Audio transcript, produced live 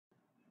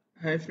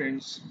Hi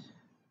friends,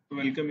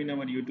 welcome in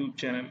our YouTube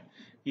channel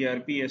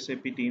ERP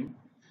SAP team.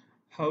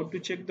 How to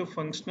check the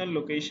functional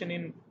location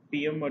in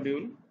PM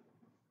module.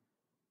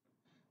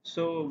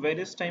 So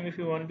various time if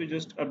you want to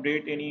just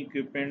update any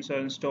equipments or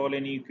install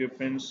any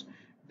equipments,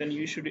 then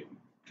you should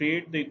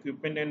create the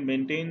equipment and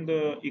maintain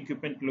the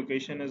equipment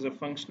location as a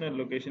functional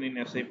location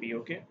in SAP.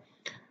 Okay,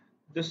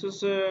 this is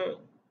the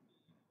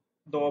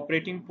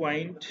operating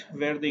point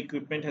where the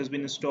equipment has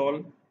been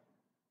installed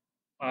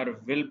are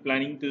well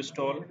planning to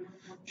install,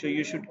 so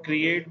you should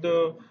create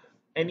the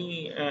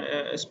any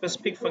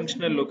specific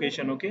functional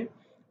location, okay,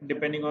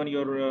 depending on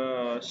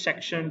your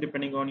section,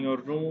 depending on your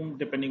room,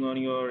 depending on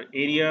your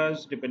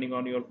areas, depending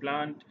on your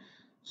plant.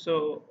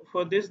 So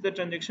for this the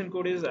transaction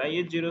code is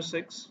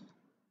IH06.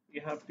 You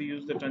have to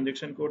use the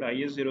transaction code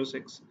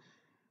IH06,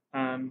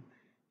 and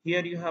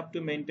here you have to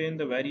maintain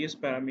the various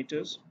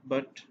parameters,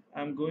 but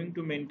I'm going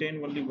to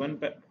maintain only one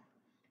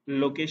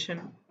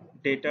location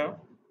data,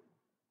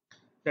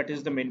 that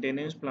is the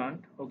maintenance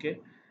plant. Okay,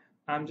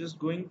 I'm just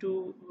going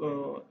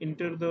to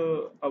enter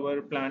the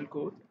our plant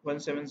code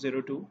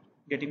 1702,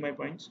 getting my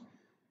points.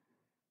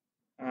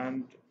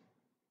 And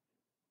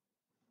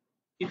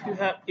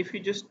if you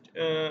just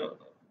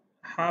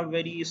have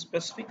very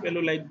specific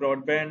value like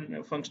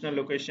broadband functional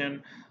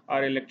location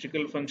or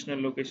electrical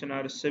functional location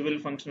or civil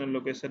functional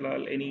location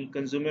or any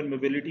consumer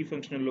mobility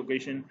functional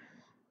location,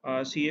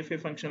 CFA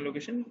functional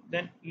location,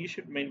 then you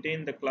should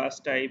maintain the class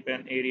type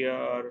and area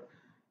or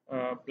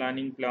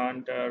planning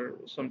plant or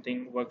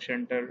something work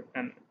center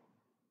and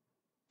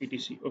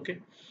etc. Okay,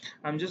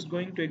 I'm just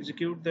going to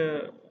execute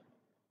the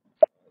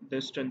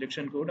this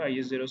transaction code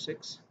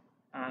IS06,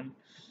 and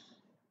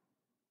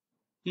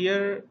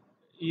here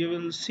you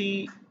will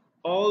see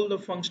all the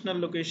functional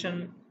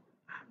location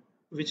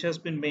which has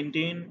been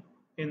maintained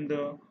in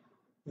the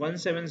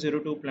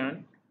 1702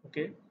 plan.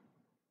 Okay,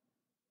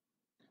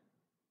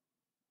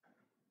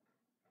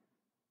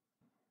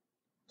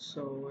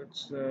 so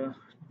it's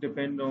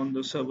depend on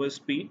the server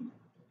speed.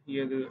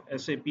 Here the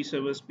SAP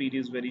server speed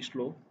is very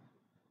slow,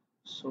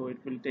 so it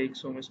will take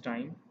so much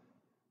time.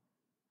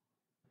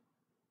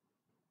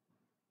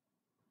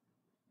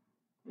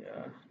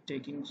 Yeah,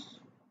 taking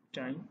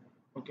time.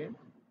 Okay,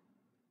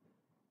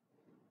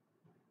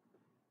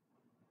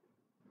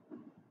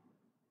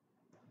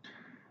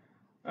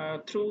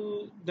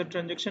 through the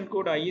transaction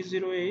code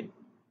IE08,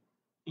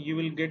 you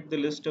will get the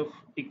list of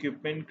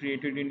equipment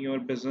created in your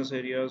business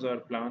areas or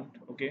plant.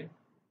 Okay,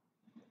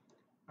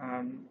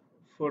 and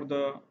for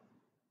the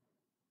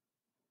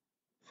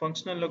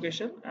functional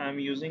location I'm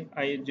using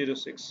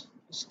IH06.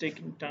 It's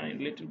taking time,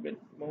 little bit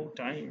more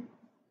time.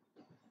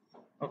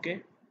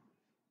 Okay,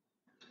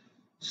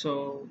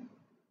 so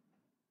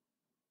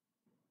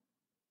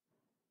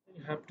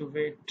you have to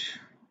wait.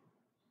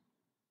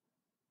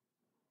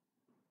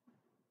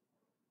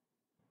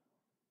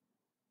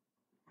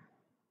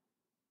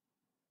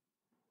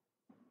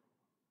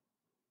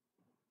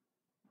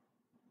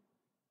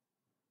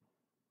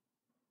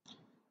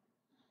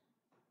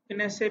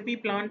 In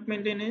SAP plant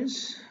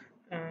maintenance,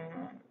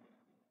 uh,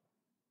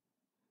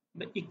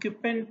 the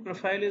equipment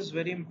profile is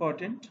very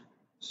important.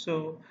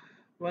 So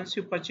once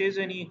you purchase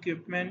any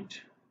equipment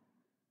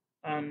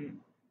and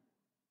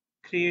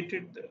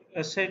created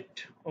a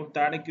set of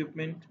that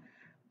equipment,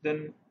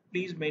 then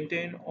please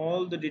maintain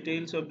all the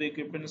details of the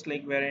equipments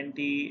like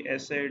warranty,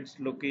 assets,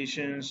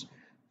 locations,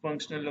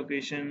 functional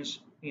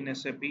locations in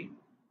SAP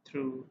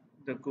through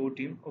the core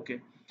team. Okay,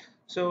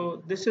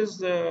 so this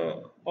is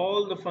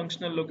all the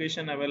functional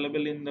location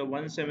available in the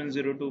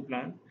 1702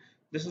 plan.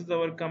 This is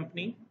our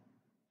company.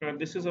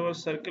 This is our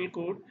circle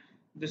code.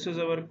 This is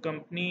our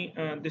company.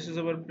 This is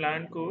our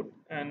plan code,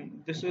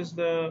 and this is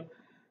the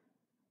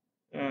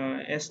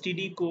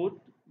STD code.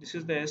 This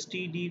is the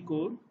STD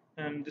code,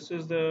 and this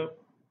is the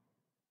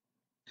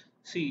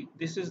see.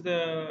 This is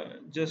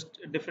the just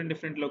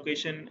different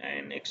location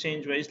and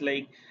exchange wise.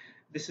 Like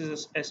this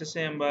is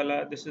SSA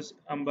Ambala. This is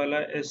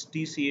Ambala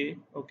SDCA.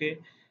 Okay,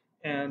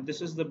 and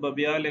this is the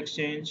Babial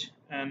exchange,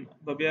 and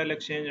Babial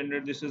exchange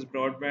under this is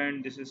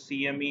broadband. This is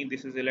CME.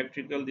 This is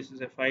electrical. This is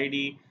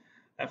FID.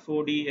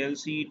 FOD,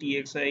 LC,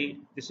 TXI.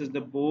 This is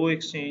the Bow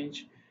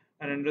exchange,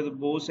 and under the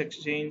Bose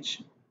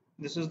exchange,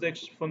 this is the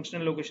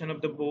functional location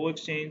of the Bow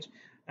exchange,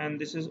 and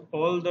this is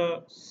all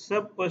the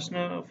sub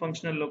personal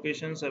functional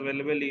locations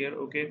available here.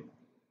 Okay,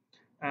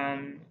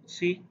 and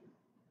see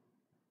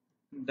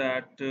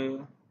that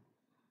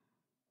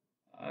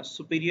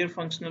superior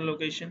functional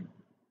location.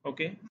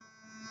 Okay,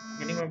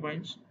 getting my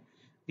points.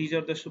 These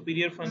are the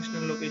superior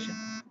functional location.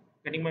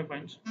 Getting my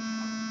points.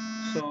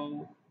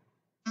 So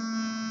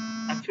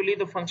actually,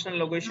 the functional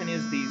location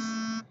is these.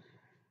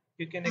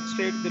 You can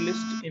extract the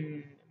list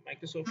in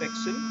Microsoft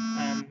Excel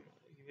and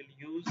you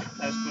will use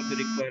as per the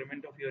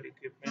requirement of your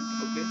equipment.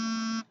 Okay,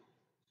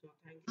 so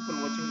thank you for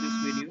watching this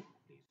video.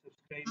 Please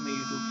subscribe my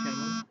YouTube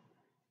channel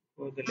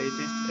for the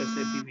latest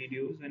SAP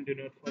videos, and do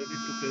not forget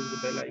to press the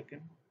bell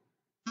icon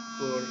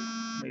for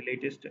my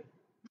latest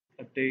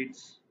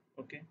updates.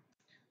 Okay,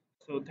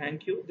 so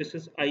thank you. This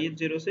is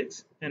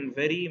IH06 and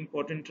very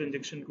important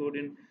transaction code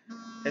in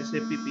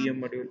SAP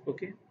PM module.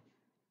 Okay.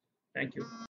 Thank you.